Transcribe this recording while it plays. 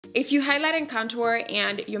If you highlight and contour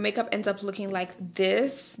and your makeup ends up looking like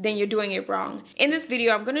this, then you're doing it wrong. In this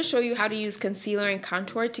video, I'm going to show you how to use concealer and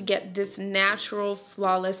contour to get this natural,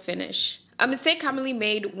 flawless finish. A mistake commonly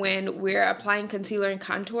made when we're applying concealer and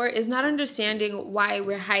contour is not understanding why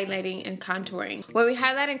we're highlighting and contouring. When we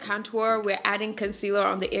highlight and contour, we're adding concealer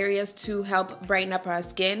on the areas to help brighten up our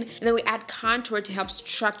skin, and then we add contour to help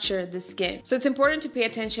structure the skin. So it's important to pay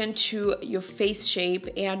attention to your face shape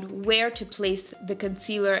and where to place the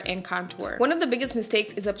concealer and contour. One of the biggest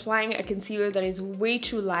mistakes is applying a concealer that is way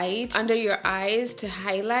too light under your eyes to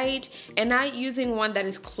highlight and not using one that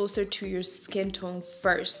is closer to your skin tone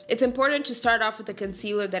first. It's important to start off with a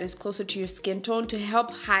concealer that is closer to your skin tone to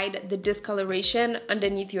help hide the discoloration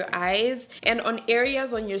underneath your eyes and on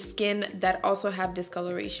areas on your skin that also have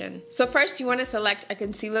discoloration. So first, you want to select a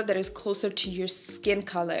concealer that is closer to your skin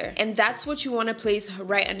color, and that's what you want to place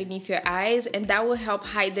right underneath your eyes, and that will help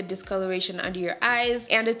hide the discoloration under your eyes,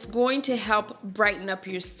 and it's going to help brighten up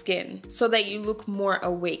your skin so that you look more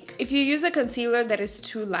awake. If you use a concealer that is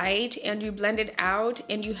too light and you blend it out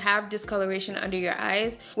and you have discoloration under your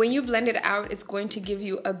eyes, when you blend it out, it's going to give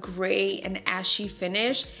you a gray and ashy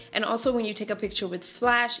finish, and also when you take a picture with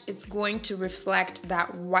flash, it's going to reflect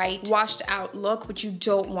that white washed out look, which you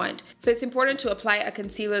don't want. So it's important to apply a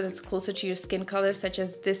concealer that's closer to your skin color, such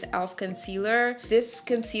as this e.l.f. concealer. This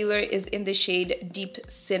concealer is in the shade Deep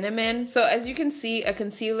Cinnamon. So as you can see, a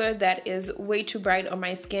concealer that is way too bright on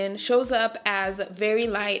my skin shows up as very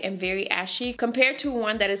light and very ashy. Compared to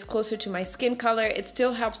one that is closer to my skin color, it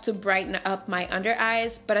still helps to brighten up my under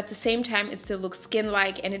eyes, but at the same time it still looks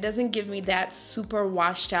skin-like and it doesn't give me that super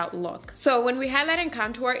washed out look. So when we highlight and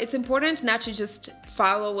contour, it's important not to just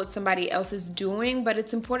follow what somebody else is doing, but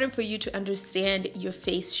it's important for you to understand your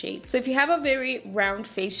face shape. So if you have a very round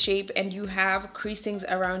face shape and you have creasings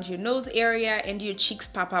around your nose area and your cheeks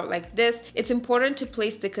pop out like this, it's important to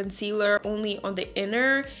place the concealer only on the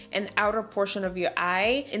inner and outer portion of your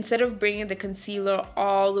eye instead of bringing the concealer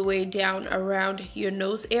all the way down around your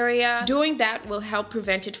nose area. Doing that will help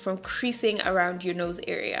prevent it from creasing around your nose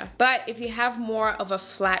area. But if you have more of a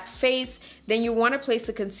flat face, then you want to place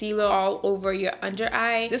the concealer all over your under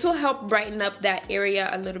eye. This will help brighten up that area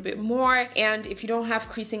a little bit more, and if you don't have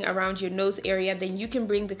creasing around your nose area, then you can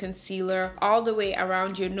bring the concealer all the way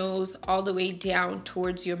around your nose, all the way down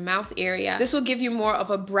towards your mouth area. This will give you more of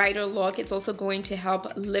a brighter look. It's also going to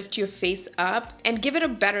help lift your face up and give it a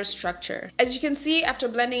better structure. As you can see, after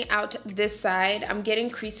blending out this side, I'm getting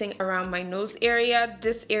creasing around my nose area.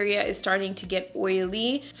 This area is starting to get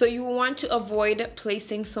oily, so you want to avoid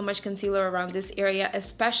placing so much concealer around this area,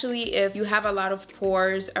 especially if you have a lot of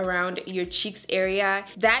pores around your cheeks area.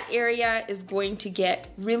 That area is going to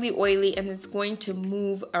get really oily and it's going to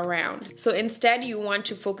move around. So instead, you want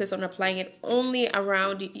to focus on applying it only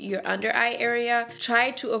around your under eye area.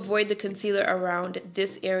 Try to avoid the concealer around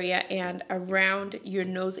this area and around your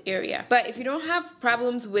nose area. But if you don't have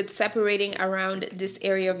problems with separating around this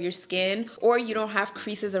area of your skin, or you don't have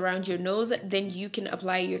creases around your nose, then you can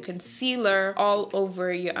apply your concealer all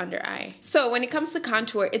over your under eye. So when it comes to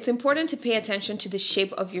contour, it's important to pay attention to the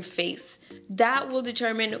shape of your face. That will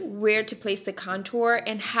determine where to place the contour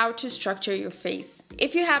and how to structure your face.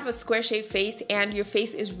 If you have a square shaped face and your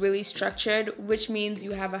face is really structured, which means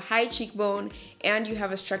you have a high cheekbone and you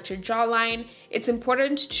have a structured jawline, it's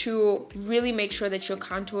important to really make sure that you're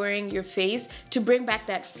contouring your face to bring back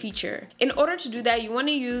that feature. In order to do that, you want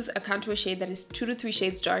to use a contour shade that is 2 to 3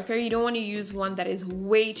 shades darker. You don't want to use one that is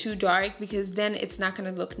way too dark because then it's not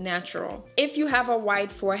going to look natural. If you have a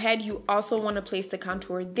wide forehead, you also want to place the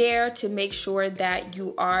contour there to make sure that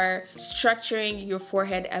you are structuring your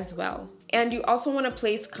forehead as well. And you also want to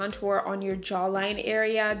place contour on your jawline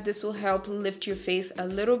area. This will help lift your face a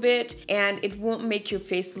little bit and it won't make your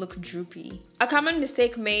face look droopy. A common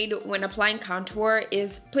mistake made when applying contour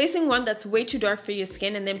is placing one that's way too dark for your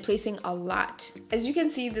skin and then placing a lot. As you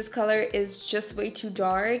can see, this color is just way too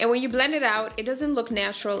dark, and when you blend it out, it doesn't look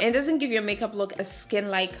natural and it doesn't give your makeup look a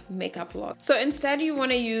skin-like makeup look. So instead, you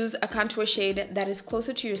want to use a contour shade that is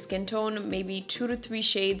closer to your skin tone, maybe 2 to 3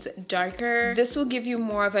 shades darker. This will give you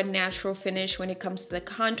more of a natural finish when it comes to the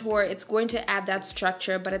contour. It's going to add that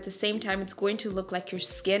structure, but at the same time, it's going to look like your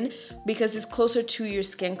skin because it's closer to your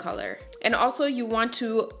skin color. And also you want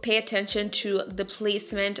to pay attention to the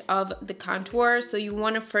placement of the contour. So you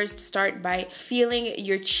want to first start by feeling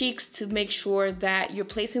your cheeks to make sure that you're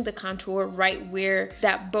placing the contour right where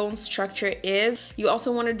that bone structure is. You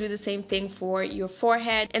also want to do the same thing for your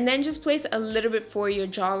forehead, and then just place a little bit for your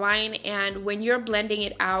jawline. And when you're blending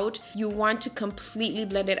it out, you want to completely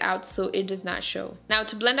blend it out so it does not show. Now,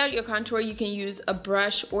 to blend out your contour, you can use a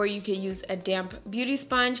brush or you can use a damp beauty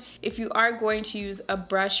sponge. If you are going to use a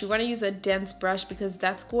brush, you want to use a dense brush because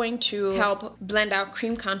that's going to help blend out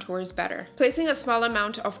cream contours better. Placing a small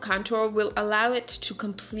amount of contour will allow it to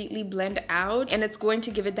completely blend out, and it's going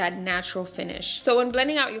to give it that natural finish. So when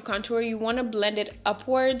blending out your contour, you want to blend it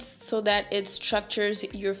upwards so that it structures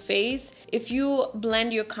your face. If you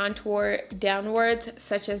blend your contour downwards,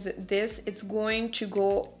 such as this, it's going to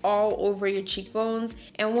go all over your cheekbones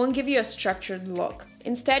and won't give you a structured look.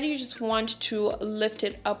 Instead, you just want to lift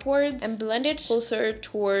it upwards and blend it closer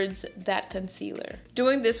towards that concealer.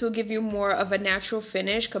 Doing this will give you more of a natural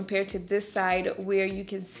finish compared to this side where you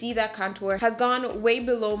can see that contour has gone way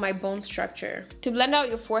below my bone structure. To blend out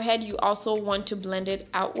your forehead, you also want to blend it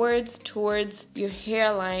outwards towards your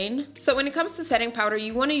hairline. So when it comes to setting powder,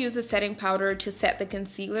 you want to use a setting powder to set the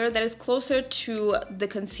concealer that is closer to the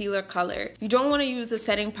concealer color. You don't want to use a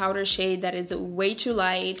setting powder shade that is way too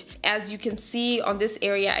light. As you can see on this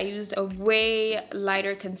area, I used a way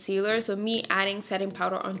lighter concealer, so me adding setting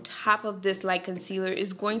powder on top of this light concealer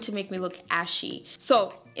is going to make me look ashy.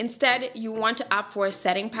 So instead, you want to opt for a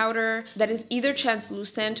setting powder that is either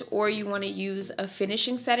translucent, or you want to use a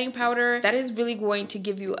finishing setting powder that is really going to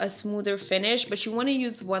give you a smoother finish, but you want to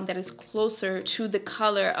use one that is closer to the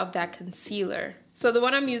color of that concealer. So the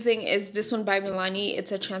one I'm using is this one by Milani.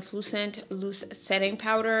 It's a translucent loose setting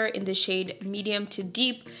powder in the shade medium to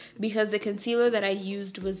deep because the concealer that I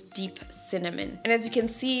used was deep cinnamon. And as you can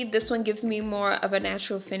see, this one gives me more of a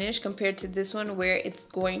natural finish compared to this one where it's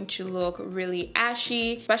going to look really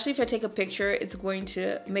ashy. Especially if I take a picture, it's going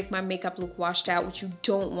to make my makeup look washed out, which you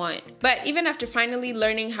don't want. But even after finally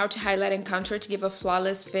learning how to highlight and contour to give a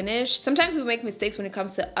flawless finish, sometimes we make mistakes when it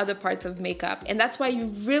comes to other parts of makeup. And that's why you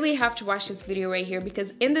really have to watch this video right here, because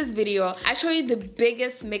in this video I show you the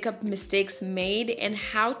biggest makeup mistakes made and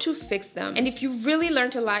how to fix them. And if you really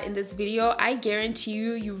learned a lot in this video, I guarantee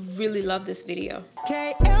you really love this video.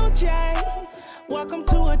 KLJ, welcome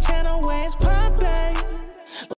to a channel where it's